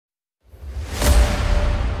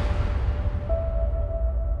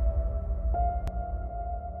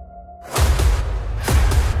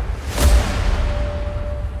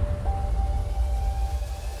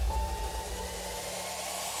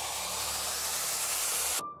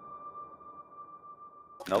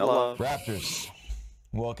No love. Raptors,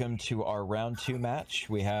 welcome to our round 2 match.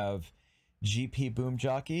 We have GP Boom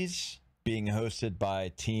Jockeys being hosted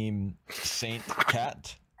by Team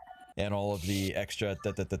SaintKatchia and all of the extra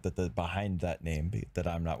behind that name that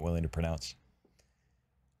I'm not willing to pronounce.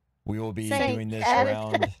 We will be doing this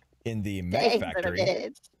round in the Mech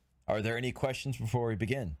Factory. Are there any questions before we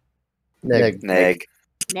begin? Neg. All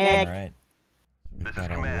right. We've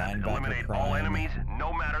got a linebacker all enemies, prime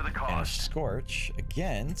no matter the and a cost. Scorch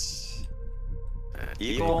against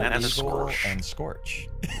Eagle and Eagle Scorch. and Scorch.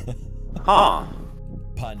 Huh.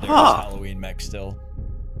 Ponder's Halloween mech still.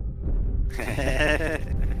 Yep.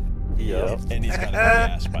 And he's got a big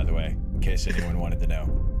ass, by the way, in case anyone wanted to know.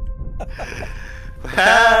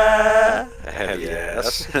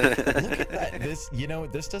 Yes. Look at that.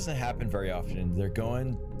 This doesn't happen very often. They're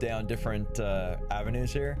going down different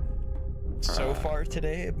avenues here. So far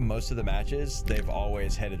today, most of the matches, they've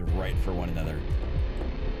always headed right for one another.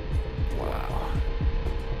 Wow.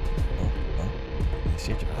 They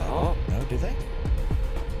see each other. Oh, no, do they?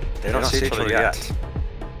 They don't see each other yet.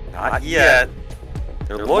 Not yet.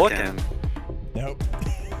 They're looking. Nope.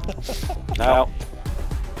 No.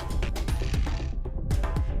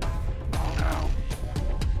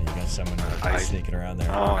 You got someone sneaking around there.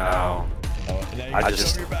 Oh no. Oh, and now you I got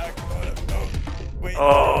just. your back. Oh, wait.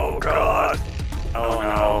 Oh god. Oh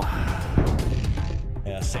no.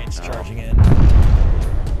 Yeah, Saint's charging in.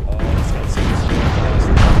 Oh, this guy's Saint's really fast.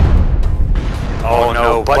 Oh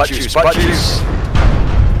no, butt juice, butt juice.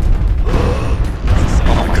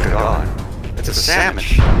 Oh my god. It's a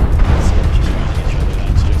sandwich.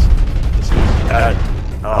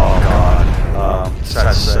 Oh god.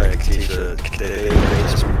 Sad to say, Katisha, they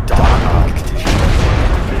just dominate Katisha.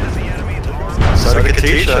 So did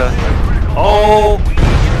Katisha. Oh!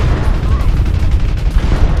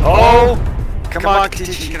 Oh! Come on,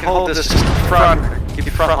 Katisha, you can hold this. Just keep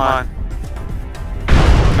your front line. I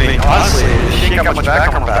mean, honestly, she ain't got much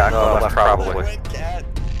back on her back left, probably.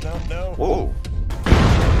 No. Whoa.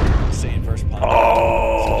 Saint first punch.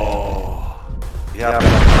 Oh! Yeah,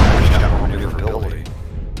 but she's got more maneuverability.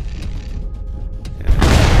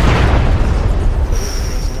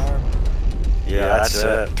 Yeah, that's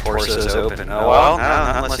it. Torso's open. Oh well,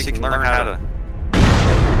 no, unless you can learn how to.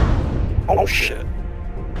 Oh shit.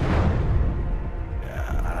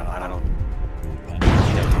 Yeah, I don't.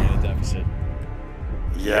 Deficit.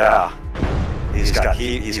 Yeah. He's got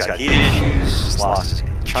heat issues. He's lost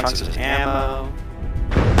chunks of his ammo.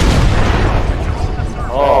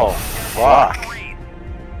 Oh fuck.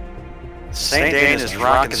 Saint Dane is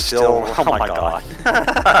rocking still. Oh my god.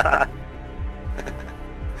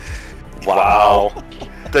 Wow.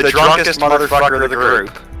 The drunkest motherfucker of the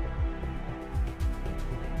group.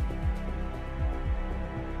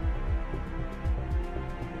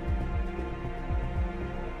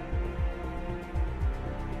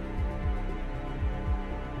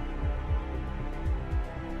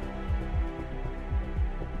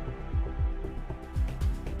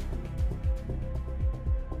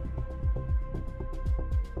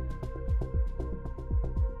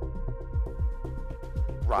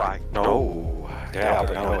 Right. No. Yeah,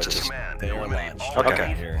 but no, it's just... They are launched.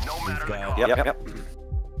 Okay. Here. We've got Yep.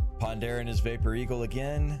 Ponder and his Vapor Eagle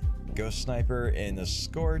again. Ghost Sniper in the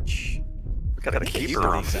Scorch. We got a keeper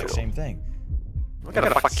on the exact field. same thing. We got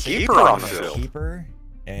a fucking keeper on the field. Keeper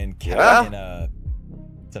and Yeah. in a...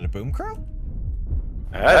 Is that a Boom Crow?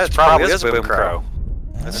 That probably is a Boom Crow.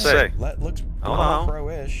 Let's see. Looks Hold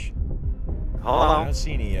Crow-ish. Hold I on. don't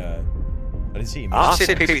see any, I didn't see any I don't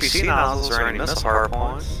see PPC nozzles or any missile hard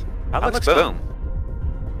points. That looks boom.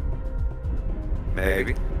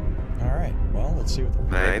 Maybe. Alright, well, let's see what the...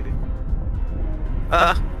 Maybe.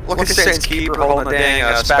 Look at Saint's keeper holding a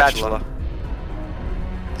dang spatula.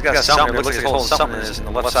 He's got something. It looks like he's holding something in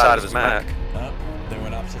the left side of his mech. Oh, they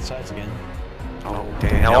went opposite sides again. Oh,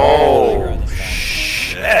 damn. Oh,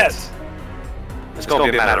 shit. It's going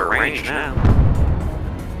to be a matter of range now.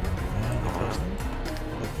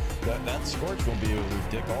 That Scorch will be able to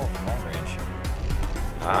dig all from long range.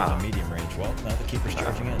 Ah. Medium range. Well, now the keeper's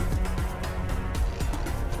charging in.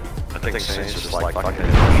 I think Saint's just like, fuck it.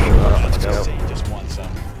 Let's go. Saint just wants some.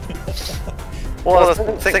 Well,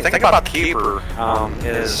 the thing about the keeper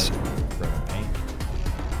is...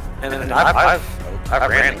 And I've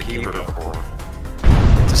ran the keeper before.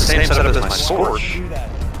 It's the same setup as my Scorch.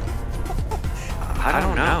 I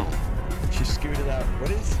don't know. She scooted out. What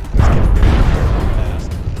is...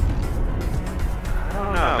 I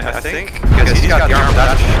don't know. I think because he's got the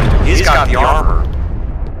armor. He's got the armor.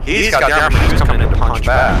 He's got the armor. She's coming in to punch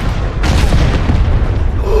back.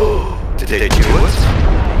 Did they do it?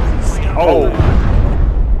 Oh.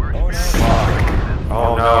 Fuck.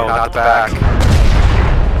 Oh went back.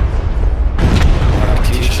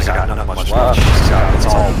 She's got not much left. She's got, it's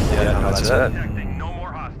all, yeah, no, that's it. No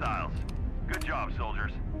more hostiles. Good job,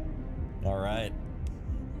 soldiers. All right.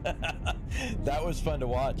 That was fun to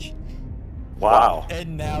watch. Wow.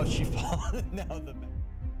 And now she falls. Now the.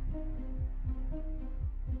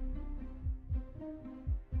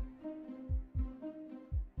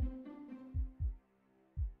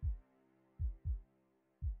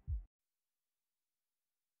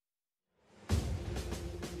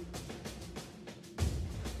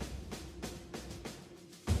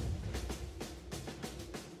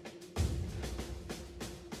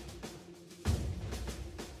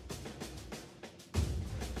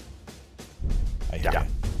 Yeah.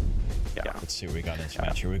 Let's see what we got in this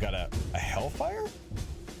match here. We got a Hellfire?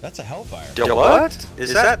 That's a Hellfire. Yo, what?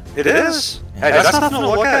 Is that? It is? Hey, that's nothing to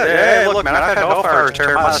look at. Hey, look, man, I've had Hellfire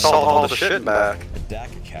tear my assault all the shit back. A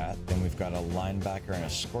DACA Cat. Then we've got a linebacker and a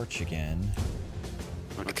Scorch again.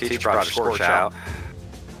 Teach brought a Scorch out.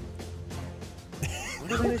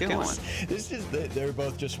 What are they doing? This is they're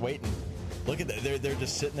both just waiting. Look at that. They're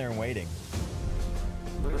just sitting there and waiting.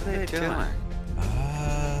 What are they doing?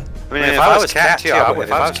 I mean, if I was Cat too, if I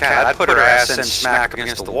was Cat, I'd put her ass in smack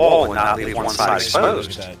against the wall and not leave one side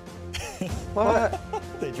exposed. What?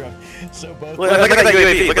 They drop. So both. Look at that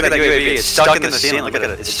UAV. Look at that UAV. It's stuck in the ceiling. Look at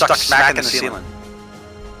it. It's stuck smack in the ceiling.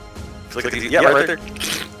 Look at yeah, right there.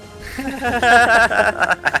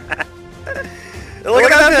 Look at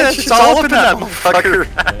that bitch. It's all up in that motherfucker.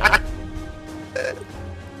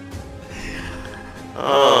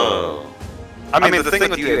 Oh. I mean, the thing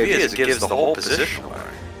with UAV is it gives the whole position away.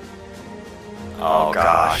 Oh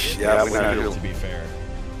gosh, yeah, we know who. To be fair.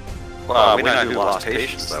 Well, we know who lost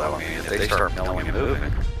patience though. I mean, if they start milling and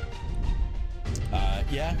moving.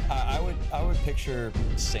 Yeah, I would picture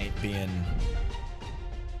Saint being.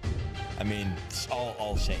 I mean,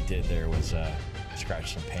 all Saint did there was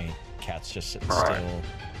scratch some paint. Cat's just sitting still.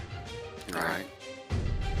 Right.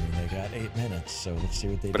 They got 8 minutes, so let's see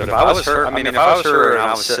what they do. But if I was her, I mean, if I was her and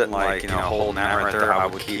I was sitting like, you know, holding that right there,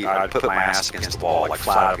 I'd put my ass against the wall, like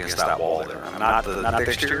flat against that wall there. I mean, not the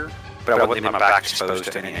exterior, but I wouldn't leave my back exposed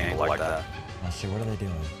to any angle like that. Let's see, what are they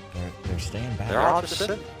doing? They're staying back. They're all just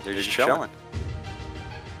sitting. They're just chilling.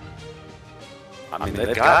 I mean,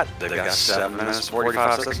 they've got 7 minutes,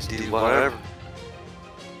 45 seconds to do whatever.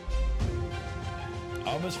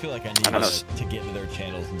 I almost feel like I need to get into their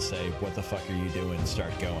channels and say, what the fuck are you doing, and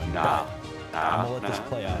start going. Nah. I'm gonna let this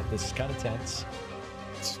play out. This is kind of tense.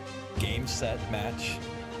 It's game, set, match.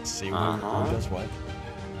 See who does what.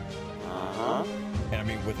 And I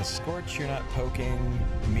mean, with a Scorch, you're not poking.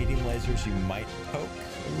 Medium lasers, you might poke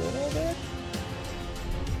a little bit.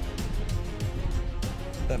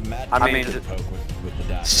 I mean, poke with the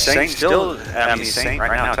dash. Saint still, I mean, Saint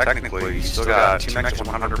right now, technically, you still got 2 mechs at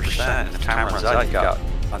 100%, and if time runs out, you got,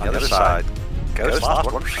 on the other side, Ghost lost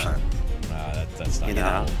 1%. That's not you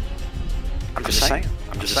know? I'm just saying.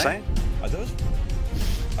 Are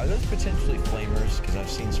those potentially flamers? Because I've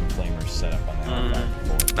seen some flamers set up on that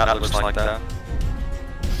before. That looks like that.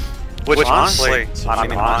 Which honestly, I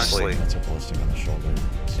mean, honestly. That's a ballistic on the shoulder.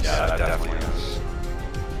 Yeah, that definitely is.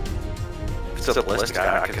 If it's a ballistic,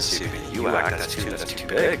 I can see it being UAC, that's too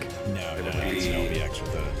big. No, it's an LBX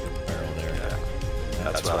with the barrel there. Yeah.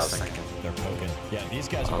 That's what I was thinking. They're poking. Yeah, these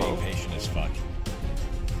guys are being patient as fuck.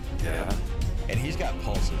 Yeah. And he's got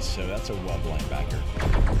pulses, so that's a wub linebacker.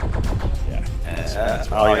 Yeah. That's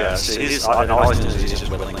oh yeah, so all he's doing is he's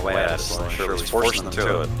just whittling away at us, so I'm sure he's forcing them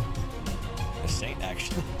to it. The Saint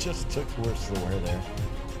actually just took worse the wear there.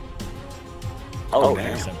 Oh,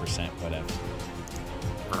 man. 10%, whatever.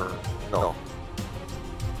 No.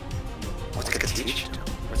 What's the teach?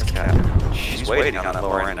 Where's the cat? She's waiting on that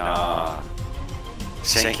lower end.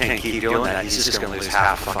 Saint can't keep doing that, he's just gonna lose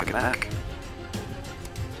half a fucking mech.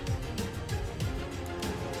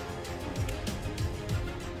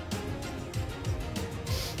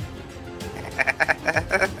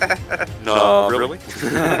 No, really?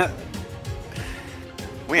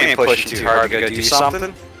 We ain't pushing too hard to go do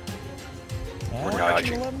something. We're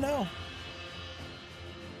dodging. Let him know.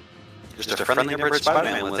 Just a friendly neighborhood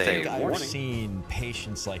Spider-Man with a warning. I've seen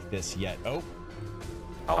patience like this yet. Oh.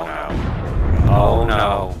 Oh no. Oh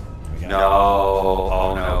no. No.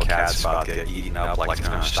 Oh no. Cat's about to get eaten up like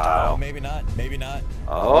Pincer style. Maybe not. Maybe not.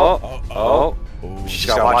 Oh. She's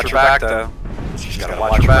gotta watch her back though. She's gotta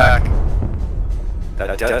watch her back.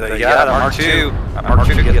 That Mark II. That Mark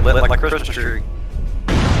II get lit like a Christmas tree.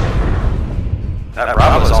 That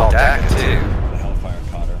Bravo's all DAC too. The Hellfire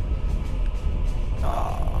caught her.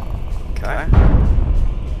 Okay.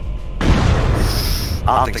 I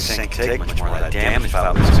don't think Saint can take much more of that damage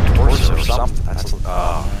without losing torso or something. That's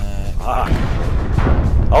Fuck.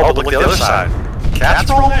 Oh, but look at the other side. Cat's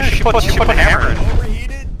rolling in. She put a hammer in.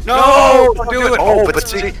 No! Don't do it! Oh, but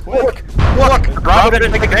see, look! Robin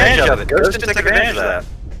didn't take advantage of it. Ghost didn't take advantage of that.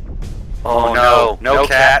 Oh no, no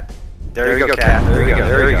cat. There you go, cat.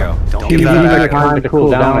 There you go. Don't give that back. Time to cool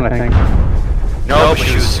down, I think. No, but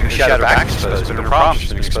she had her back exposed. But no problem, she's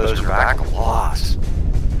been exposed her back a lot.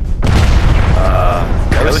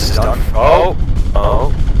 Ghost is done. Oh.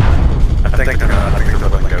 I think they're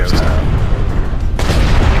letting Ghost out.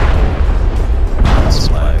 That's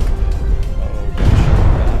flag.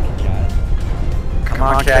 Come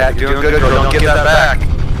on, cat. You're doing good, girl. Don't give that back.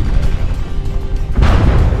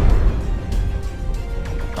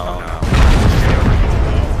 Oh no.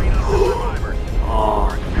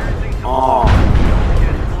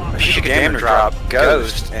 She could damn near drop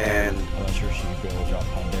Ghost and... I'm not sure she could be able to drop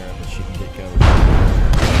Pandera, but she can get Ghost.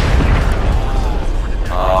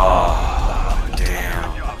 Oh,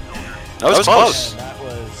 damn. That was close. That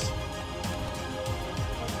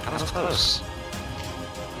was close.